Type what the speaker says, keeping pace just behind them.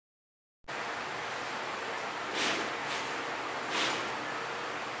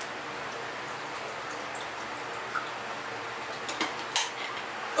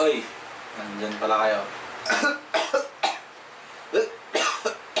Oy, nandyan pala kayo.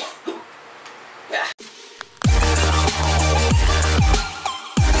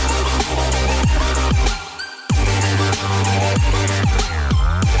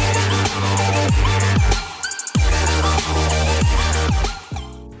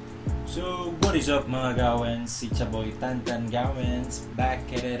 So, what is up mga gawens? Si Chaboy Tantan Gawens back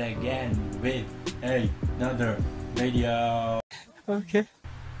at it again with another video. Okay.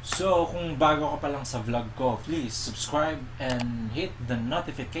 So, kung bago ka pa lang sa vlog ko, please subscribe and hit the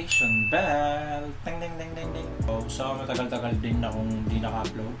notification bell. Ting ding ding ding ding. So, matagal-tagal din akong hindi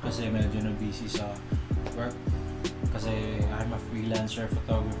naka-upload kasi medyo na busy sa work. Kasi I'm a freelancer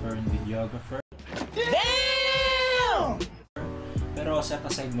photographer and videographer. Damn! Pero set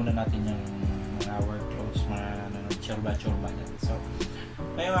aside muna natin yung mga workloads, mga churba-churba yan. So,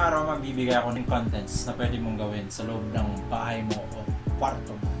 ngayong araw magbibigay ako ng contents na pwede mong gawin sa loob ng bahay mo o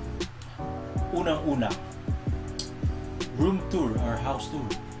kwarto mo. Unang-una, room tour or house tour.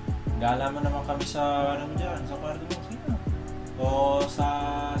 Gala mo naman kami sa ano mo dyan, sa kwarto mo, sige na. O sa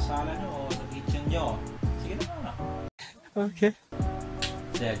sala nyo, o sa kitchen nyo. Sige na nga. Okay.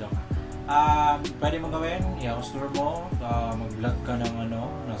 Sige, joke. Pwede mong gawin, i-house tour mo, mag-vlog ka ng ano,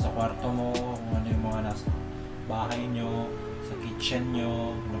 nasa kwarto mo, kung ano yung mga nasa bahay nyo, sa kitchen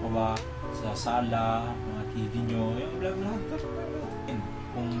nyo, ano pa ba, sa sala, mga TV nyo, yung vlog-vlog.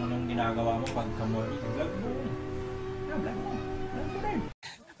 Kung anong ginagawa mo pagka-morning, vlog mo rin. Vlog mo rin.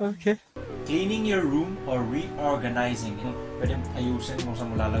 Okay. Cleaning your room or reorganizing. Pwede ayusin kung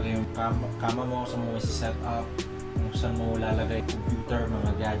saan mo lalagay yung kama mo, saan mo isi-set up, kung saan mo lalagay computer,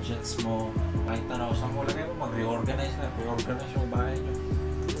 mga gadgets mo, kahit ano, saan mo lagay mo, mag-reorganize na, reorganize yung bahay nyo.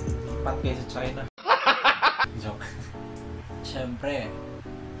 Ipat kayo sa China. Joke. Siyempre,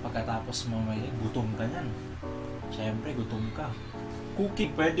 pagkatapos mo may gutom ka nyan. Siyempre, gutom ka.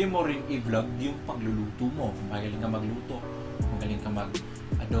 Cooking, pwede mo rin i-vlog yung pagluluto mo. Kung magaling ka magluto, magaling ka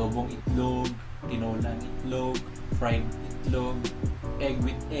mag-adobong itlog, tinolang itlog, fried itlog, egg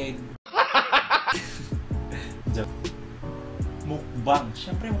with egg. Mukbang.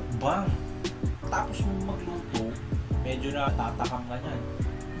 Siyempre mukbang. Tapos mong magluto, medyo na tatakam ka niyan.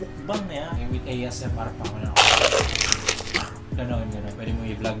 Mukbang na yan. With ASMR pa ako na. Ganon. Pwede mo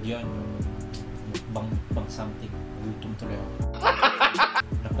i-vlog yun. Mukbang something. Gutom tuloy ako.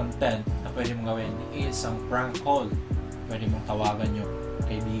 Na content na pwede mong gawin is ang prank call. Pwede mong tawagan yung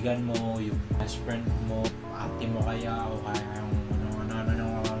kaibigan mo, yung best friend mo, ate mo kaya, o kaya yung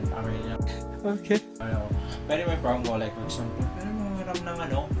ano, pamilya. Okay. Pwede may prank call, like for example, pwede mong hiram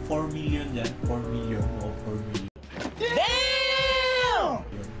ng 4 million dyan. 4 million o 4 million. Damn!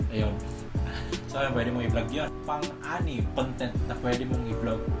 Ayun. So, pwede mong i-vlog yun. Pang-ani, content na pwede mong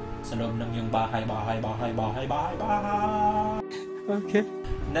i-vlog sa loob ng yung bahay. Okay.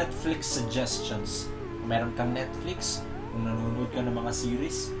 Netflix suggestions. Kung meron kang Netflix, kung nanonood ka ng mga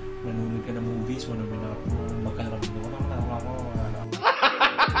series, nanonood ka ng movies, kung ano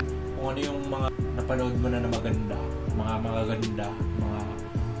yung mga napanood mo na maganda, mga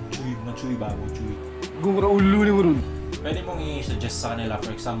chuy bago chuy. Gumura ulo ni Murun. Pwede mong i-suggest sa kanila, for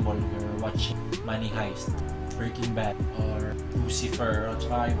example, you're watching Money Heist, Breaking Bad, or Lucifer, o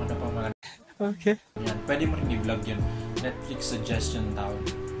tsaka yung ano pang mga... Okay. Yan, pwede mo rin i-vlog yun. Netflix suggestion tawag.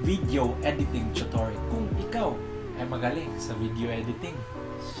 Video editing tutorial. Kung ikaw ay magaling sa video editing,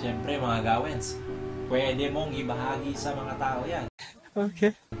 syempre mga gawens, pwede mong ibahagi sa mga tao yan.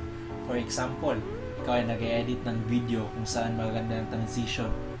 Okay. For example, ikaw ay nag-edit ng video kung saan maganda ang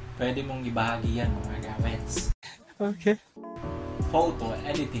transition. Pwede mong ibahagi yan mga gawens. Okay. Photo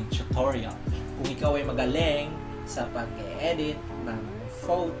editing tutorial. Kung ikaw ay magaling sa pag-edit ng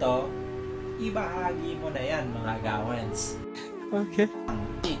photo, ibahagi mo na yan mga gawens. Okay. Ang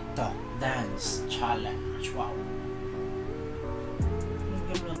TikTok Dance Challenge. Wow.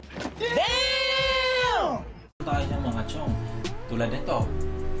 Damn! Tayo ng mga chong. Tulad nito.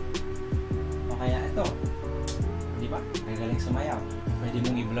 O kaya ito. Di ba? Magaling sumayaw. Pwede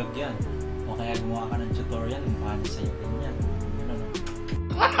mong i-vlog yan. O kaya gumawa ka ng tutorial kung paano sa'yo ganyan.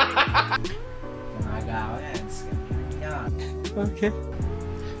 Mga gawens. Ganyan. Okay.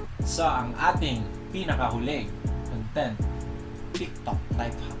 So, ang ating pinakahuling content, TikTok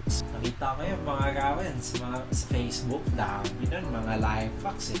life hacks. Nakita ko yung mga gawens sa Facebook, dami nun, mga life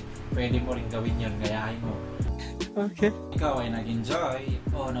hacks eh. Pwede mo rin gawin yun, gayahin mo. Okay. Ikaw ay nag-enjoy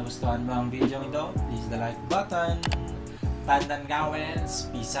o nagustuhan mo ang video ito, please the like button. Tandan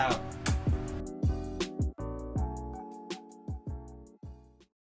gawens, peace out.